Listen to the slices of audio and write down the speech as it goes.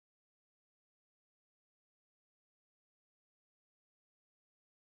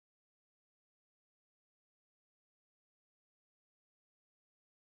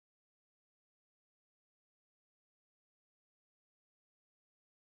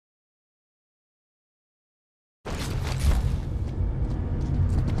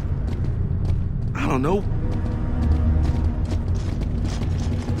don't know.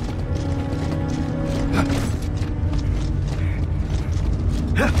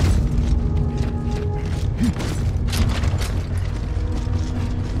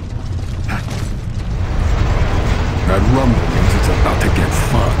 That rumble means it's about to get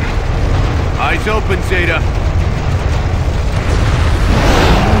fun. Eyes open, Zeta.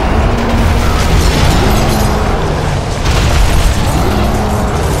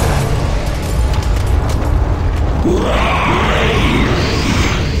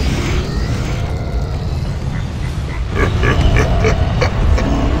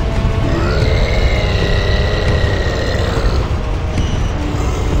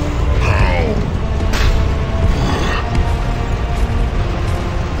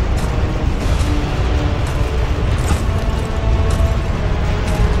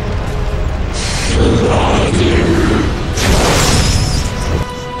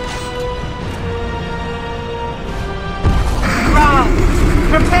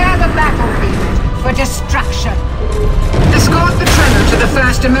 Prepare the battlefield for destruction. Escort the Tremor to the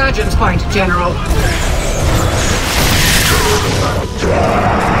first emergence point, General.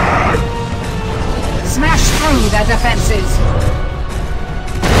 Smash through their defenses.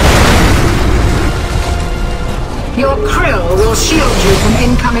 Your krill will shield you from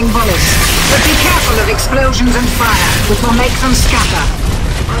incoming bullets, but be careful of explosions and fire, which will make them scatter.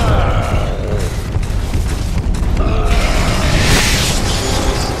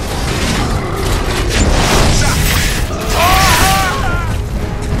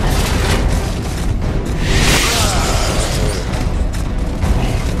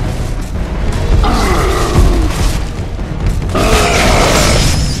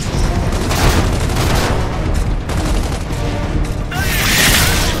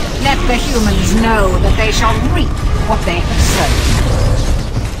 Let the humans know that they shall reap what they have sown.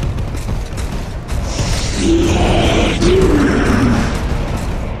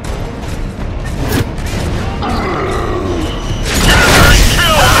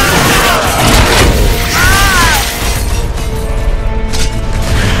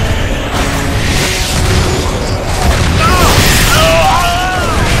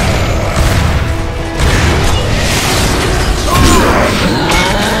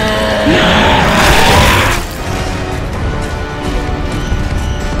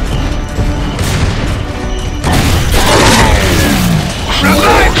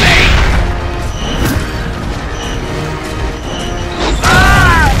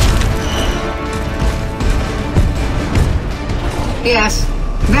 Yes,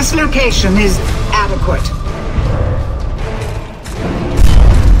 this location is adequate.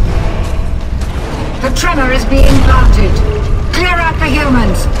 The Tremor is being planted. Clear out the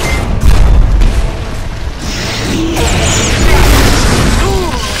humans.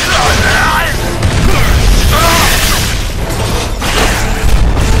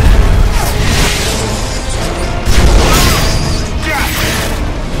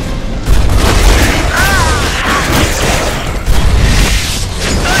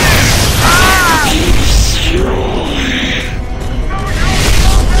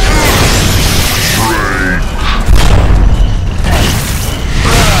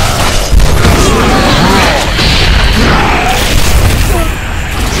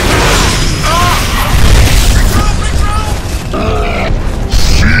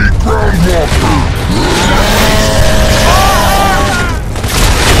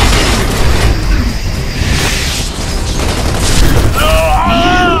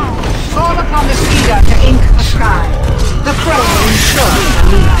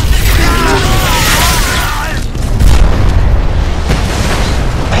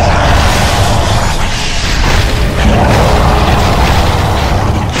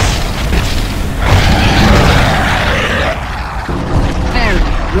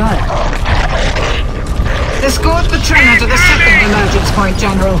 Escort the Tremor to the second emergence point,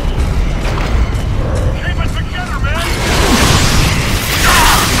 General. Keep it together, man!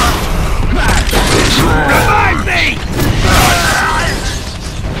 Revive me!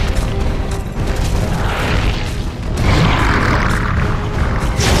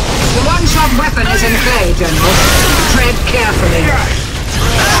 The one-shot weapon is in play, General. Tread carefully.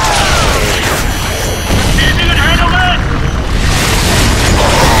 You can handle that!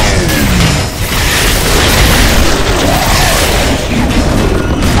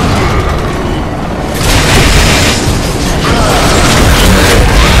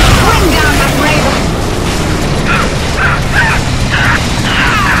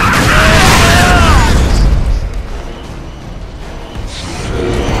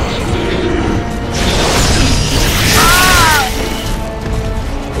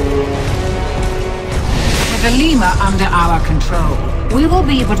 Lima under our control, we will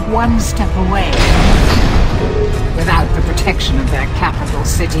be but one step away. Without the protection of their capital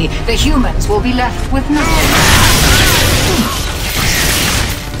city, the humans will be left with nothing.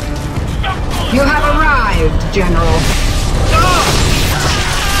 You have arrived, General.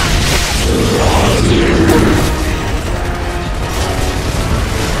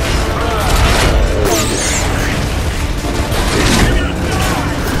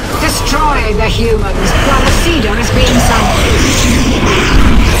 Destroy the humans while the Cedar is being sunk.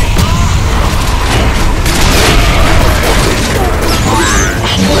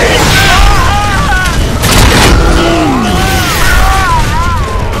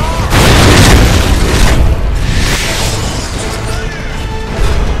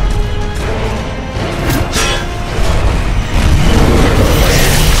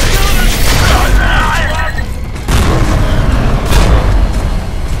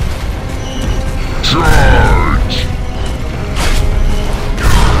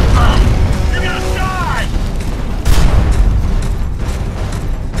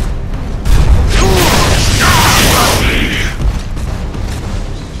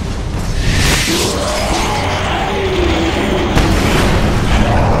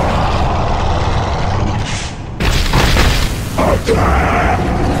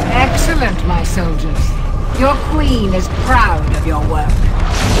 Excellent, my soldiers. Your queen is proud of your work.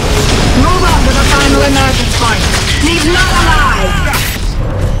 Move on to the final emergence point. Leave none alive!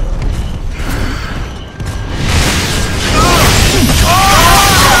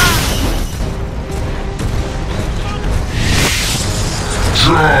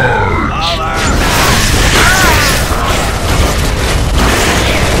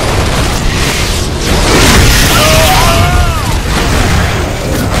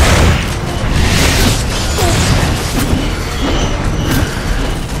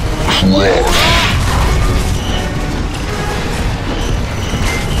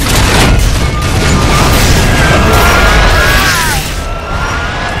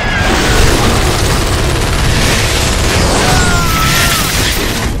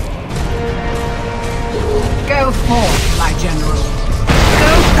 Go forth, my general.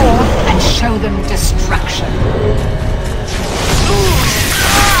 Go forth and show them destruction.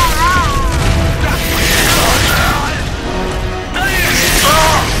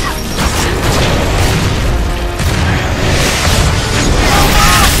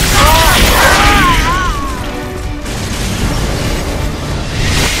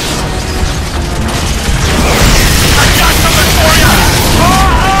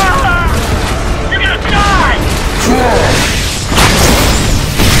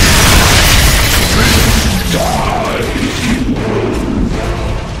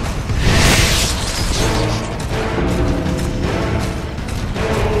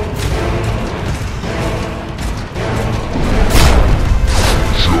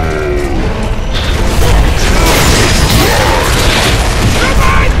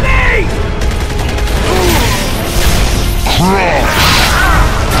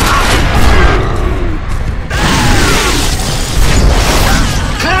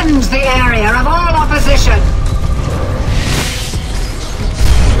 Cleanse the area of all opposition!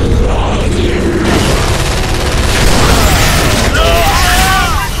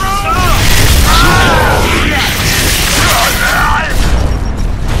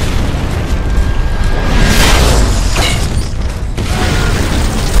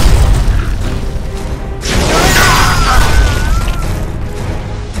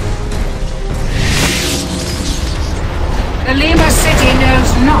 The Lima city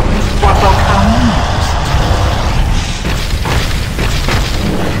knows not what will come next.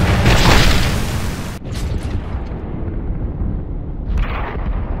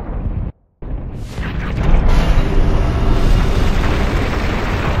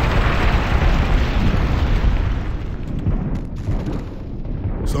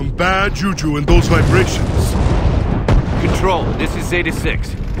 Some bad juju in those vibrations. Control, this is Zeta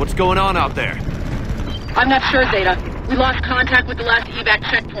 6. What's going on out there? I'm not sure, Zeta. We lost contact with the last evac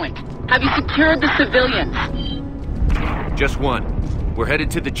checkpoint. Have you secured the civilians? Just one. We're headed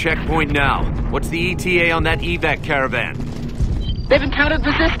to the checkpoint now. What's the ETA on that evac caravan? They've encountered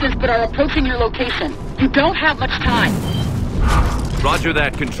resistance but are approaching your location. You don't have much time. Roger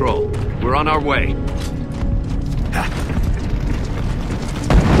that, Control. We're on our way.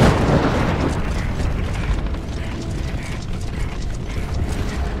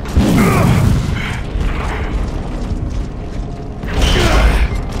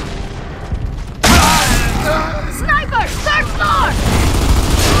 Sniper! Third floor!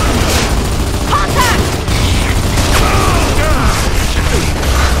 Contact!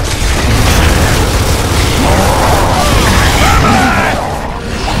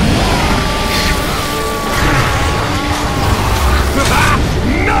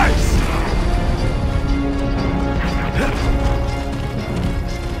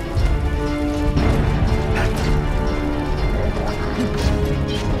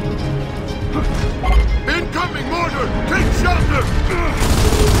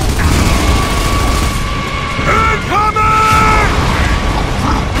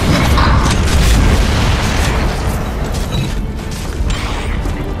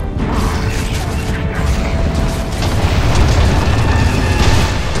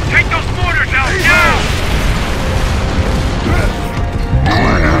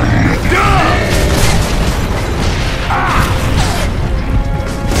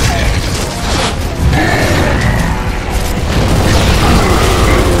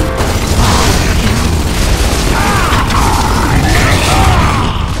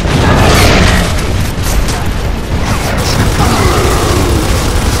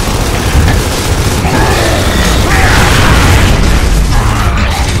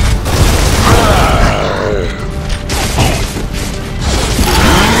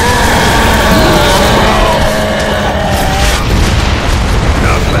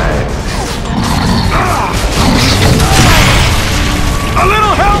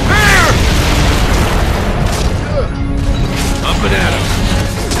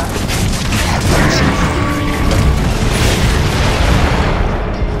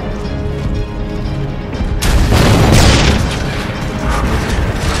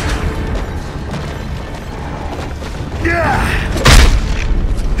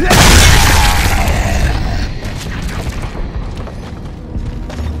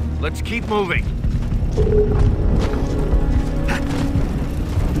 moving.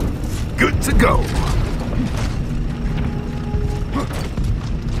 Good to go.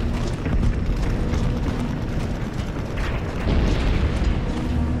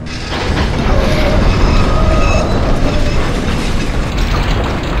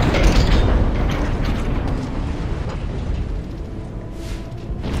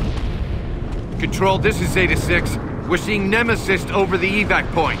 Control, this is Zeta 6. We're seeing Nemesis over the evac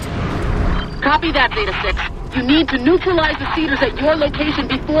point. Copy that, Zeta 6. You need to neutralize the Cedars at your location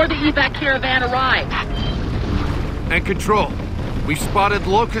before the evac caravan arrives. And Control, we've spotted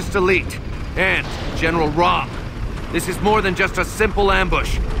Locust Elite and General Raam. This is more than just a simple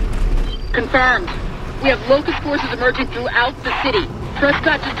ambush. Confirmed. We have Locust forces emerging throughout the city.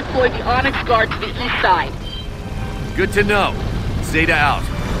 Prescott just deployed the Onyx Guard to the east side. Good to know. Zeta out.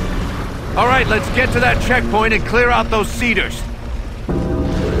 All right, let's get to that checkpoint and clear out those Cedars.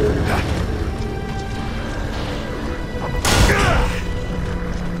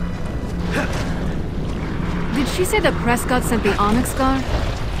 Did she say that Prescott sent the Onyx Guard?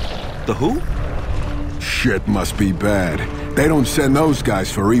 The who? Shit must be bad. They don't send those guys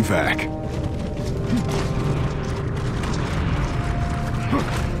for evac.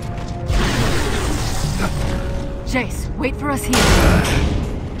 Jace, wait for us here.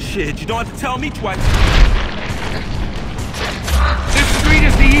 Shit, you don't have to tell me twice. This street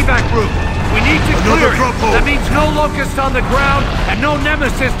is the evac route. We need to Another clear it. drop hole. That means no Locust on the ground and no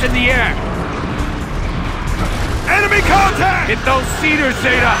Nemesis in the air. Enemy contact! Hit those Cedars,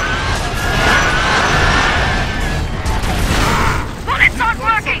 Zeta! Bullets aren't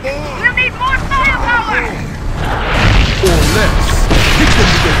working! We'll need more firepower! Or less. Hit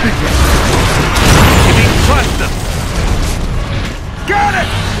them with their big guns. You need to trust them. Got it!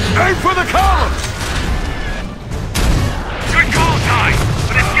 Aim for the columns! Good call, Ty,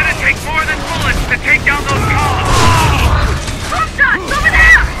 but it's gonna take more than bullets to take down those columns. Home shots over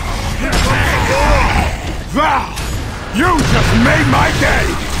there! Val! You just made my day!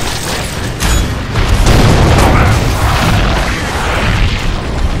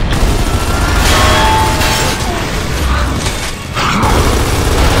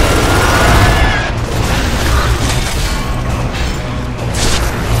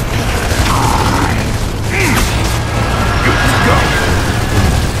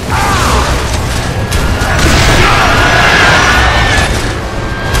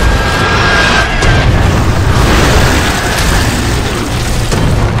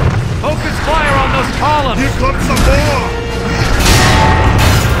 Columns. Here comes some more!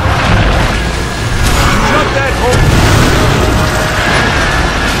 Shut that hole.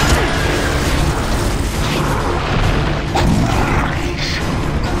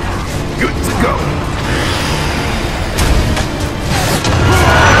 Good to go.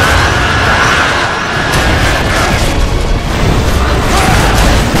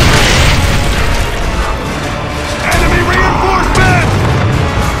 Enemy reinforcement!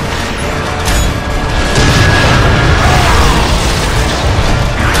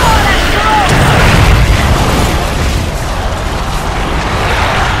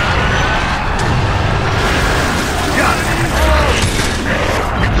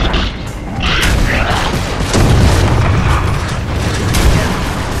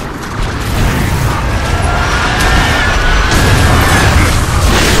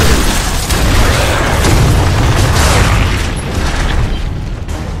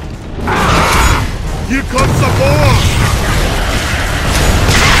 Here comes some more!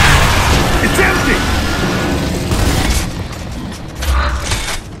 It's empty!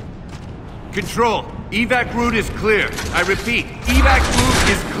 Control, evac route is clear. I repeat, evac route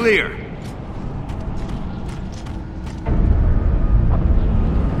is clear.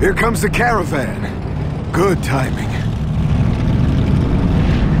 Here comes the caravan. Good timing.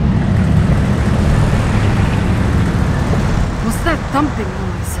 What's that thumping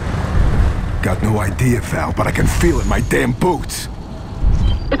noise? Got no idea, Val, but I can feel it in my damn boots.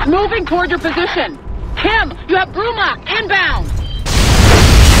 It's moving toward your position. Kim, you have Bruma inbound.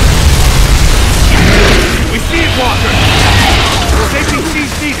 We see it, Walker. Those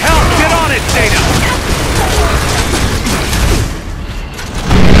APCs need help. Get on it, Zeta.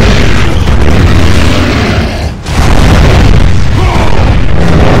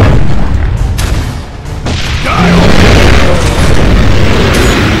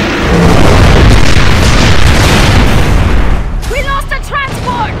 We lost a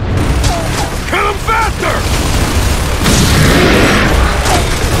transport! Kill him faster!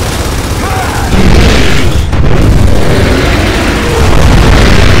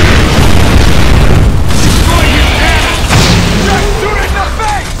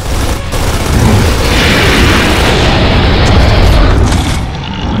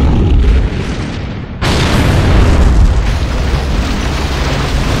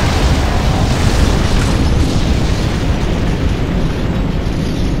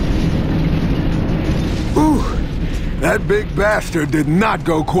 bastard did not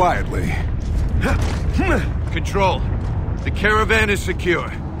go quietly. Control. The caravan is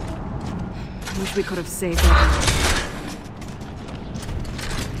secure. Wish we could have saved everyone.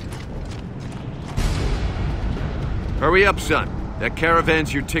 Hurry up, son. That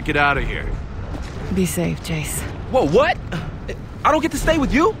caravan's your ticket out of here. Be safe, Jace. Whoa, what? I don't get to stay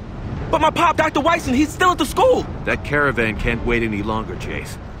with you? But my pop, Dr. Wyson, he's still at the school. That caravan can't wait any longer,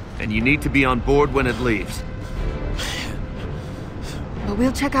 Chase. And you need to be on board when it leaves. But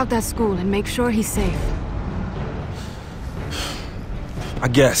we'll check out that school and make sure he's safe. I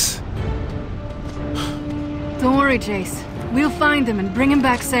guess. Don't worry, Jace. We'll find him and bring him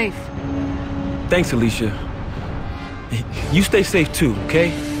back safe. Thanks, Alicia. You stay safe too,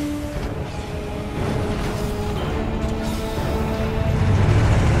 okay?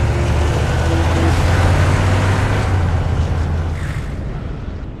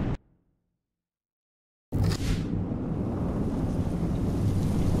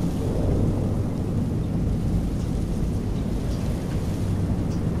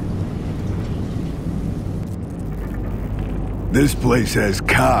 This place has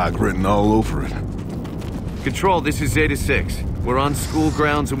COG written all over it. Control, this is Zeta 6. We're on school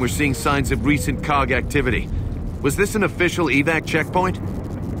grounds and we're seeing signs of recent COG activity. Was this an official evac checkpoint?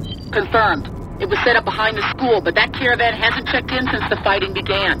 Confirmed. It was set up behind the school, but that caravan hasn't checked in since the fighting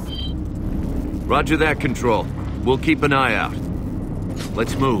began. Roger that, Control. We'll keep an eye out.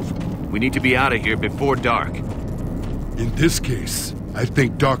 Let's move. We need to be out of here before dark. In this case, I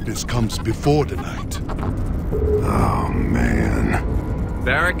think darkness comes before the night. Oh, man.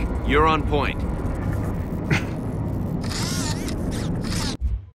 Barrick, you're on point.